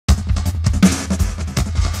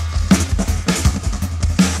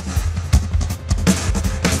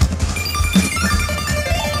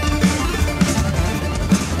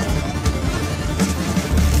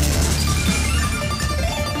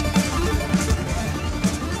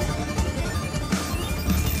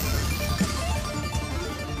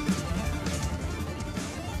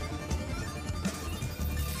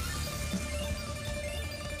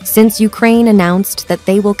Since Ukraine announced that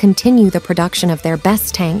they will continue the production of their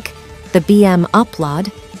best tank, the BM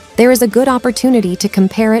Oplot, there is a good opportunity to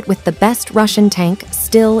compare it with the best Russian tank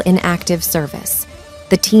still in active service,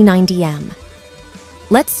 the T-90M.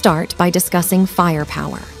 Let's start by discussing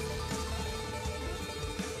firepower.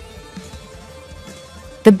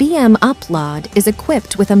 The BM Oplot is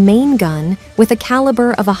equipped with a main gun with a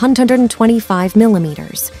caliber of 125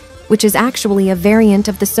 millimeters, which is actually a variant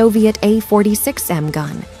of the Soviet A-46M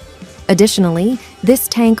gun. Additionally, this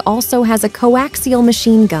tank also has a coaxial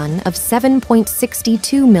machine gun of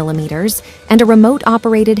 7.62 millimeters and a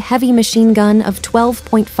remote-operated heavy machine gun of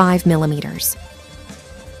 12.5 millimeters.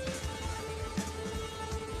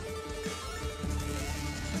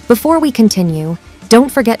 Before we continue,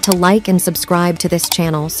 don't forget to like and subscribe to this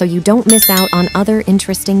channel so you don't miss out on other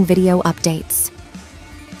interesting video updates.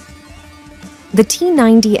 The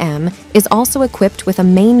T-90M is also equipped with a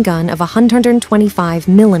main gun of 125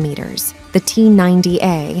 millimeters, the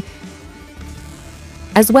T-90A,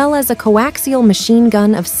 as well as a coaxial machine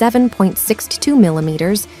gun of 7.62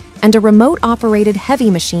 millimeters and a remote-operated heavy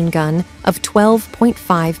machine gun of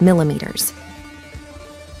 12.5 millimeters.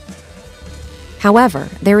 However,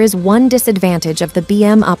 there is one disadvantage of the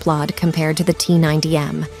BM Oplot compared to the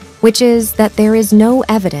T-90M, which is that there is no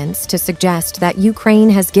evidence to suggest that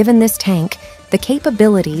Ukraine has given this tank the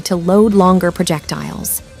capability to load longer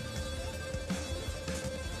projectiles.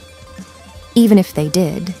 Even if they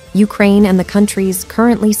did, Ukraine and the countries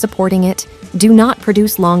currently supporting it do not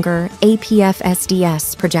produce longer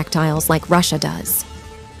APF-SDS projectiles like Russia does.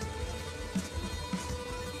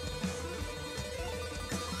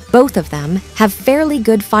 Both of them have fairly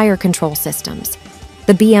good fire control systems.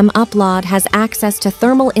 The BM Oplot has access to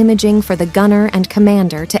thermal imaging for the gunner and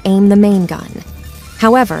commander to aim the main gun.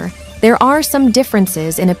 However, there are some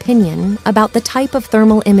differences in opinion about the type of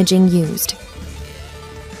thermal imaging used.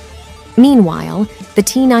 Meanwhile, the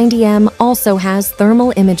T-90M also has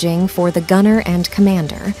thermal imaging for the gunner and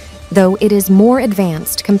commander, though it is more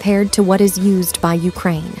advanced compared to what is used by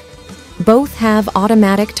Ukraine. Both have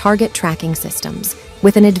automatic target tracking systems,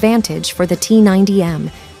 with an advantage for the T-90M,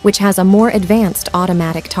 which has a more advanced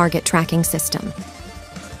automatic target tracking system.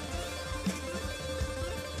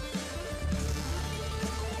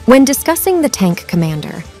 When discussing the tank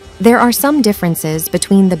commander, there are some differences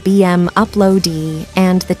between the BM Oplot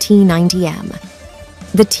and the T-90M.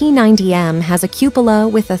 The T-90M has a cupola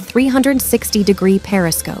with a 360-degree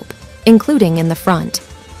periscope, including in the front.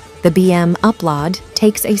 The BM Oplot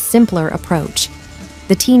takes a simpler approach.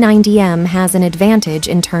 The T-90M has an advantage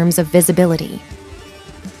in terms of visibility.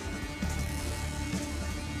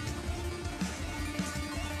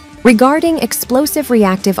 Regarding explosive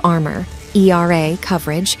reactive armor, ERA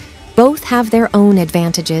coverage, both have their own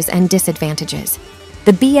advantages and disadvantages.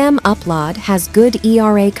 The BM Oplot has good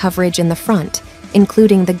ERA coverage in the front,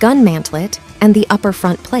 including the gun mantlet and the upper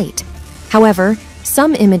front plate. However,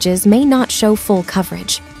 some images may not show full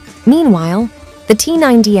coverage. Meanwhile, the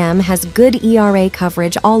T-90M has good ERA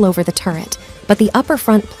coverage all over the turret, but the upper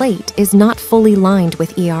front plate is not fully lined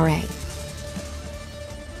with ERA.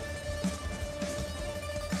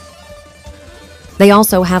 They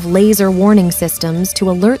also have laser warning systems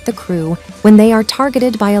to alert the crew when they are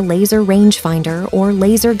targeted by a laser rangefinder or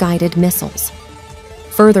laser-guided missiles.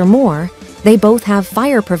 Furthermore, they both have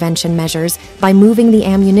fire prevention measures by moving the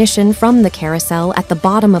ammunition from the carousel at the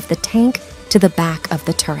bottom of the tank to the back of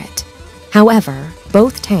the turret. However,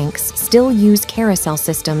 both tanks still use carousel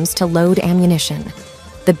systems to load ammunition.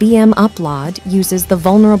 The BM Oplot uses the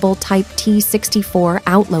vulnerable Type T-64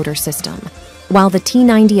 outloader system, while the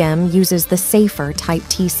T-90M uses the safer Type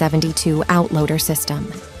T-72 outloader system.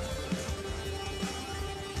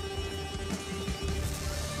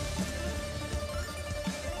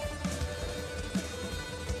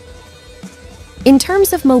 In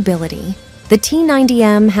terms of mobility, the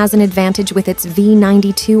T-90M has an advantage with its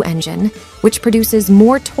V92 engine, which produces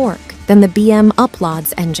more torque than the BM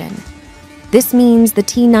Oplot's engine. This means the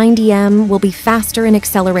T-90M will be faster in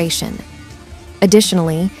acceleration.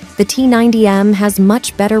 Additionally, the T-90M has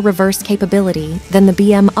much better reverse capability than the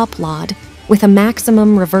BM Oplot, with a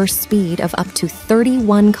maximum reverse speed of up to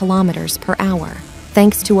 31 kilometers per hour,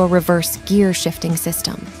 thanks to a reverse gear shifting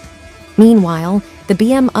system. Meanwhile, the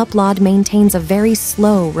BM Oplot maintains a very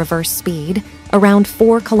slow reverse speed, around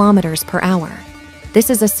 4 kilometers per hour. This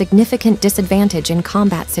is a significant disadvantage in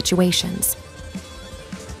combat situations.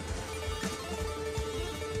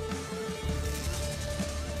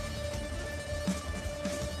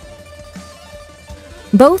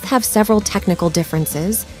 Both have several technical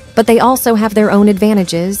differences, but they also have their own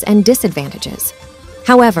advantages and disadvantages.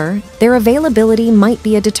 However, their availability might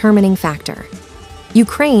be a determining factor.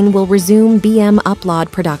 Ukraine will resume BM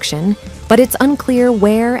Oplot production, but it's unclear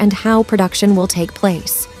where and how production will take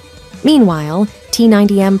place. Meanwhile,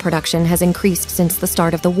 T-90M production has increased since the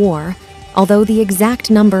start of the war, although the exact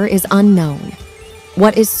number is unknown.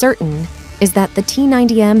 What is certain is that the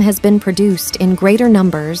T-90M has been produced in greater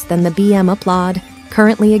numbers than the BM Oplot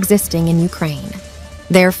currently existing in Ukraine.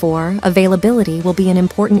 Therefore, availability will be an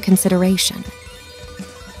important consideration.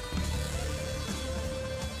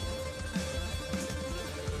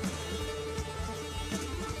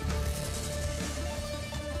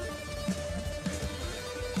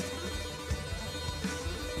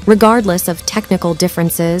 Regardless of technical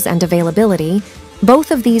differences and availability,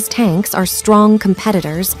 both of these tanks are strong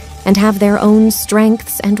competitors and have their own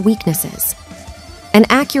strengths and weaknesses. An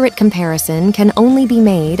accurate comparison can only be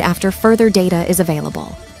made after further data is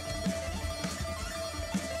available.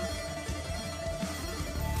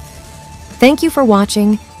 Thank you for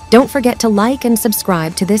watching. Don't forget to like and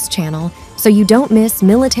subscribe to this channel so you don't miss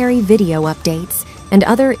military video updates and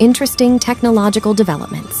other interesting technological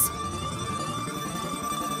developments.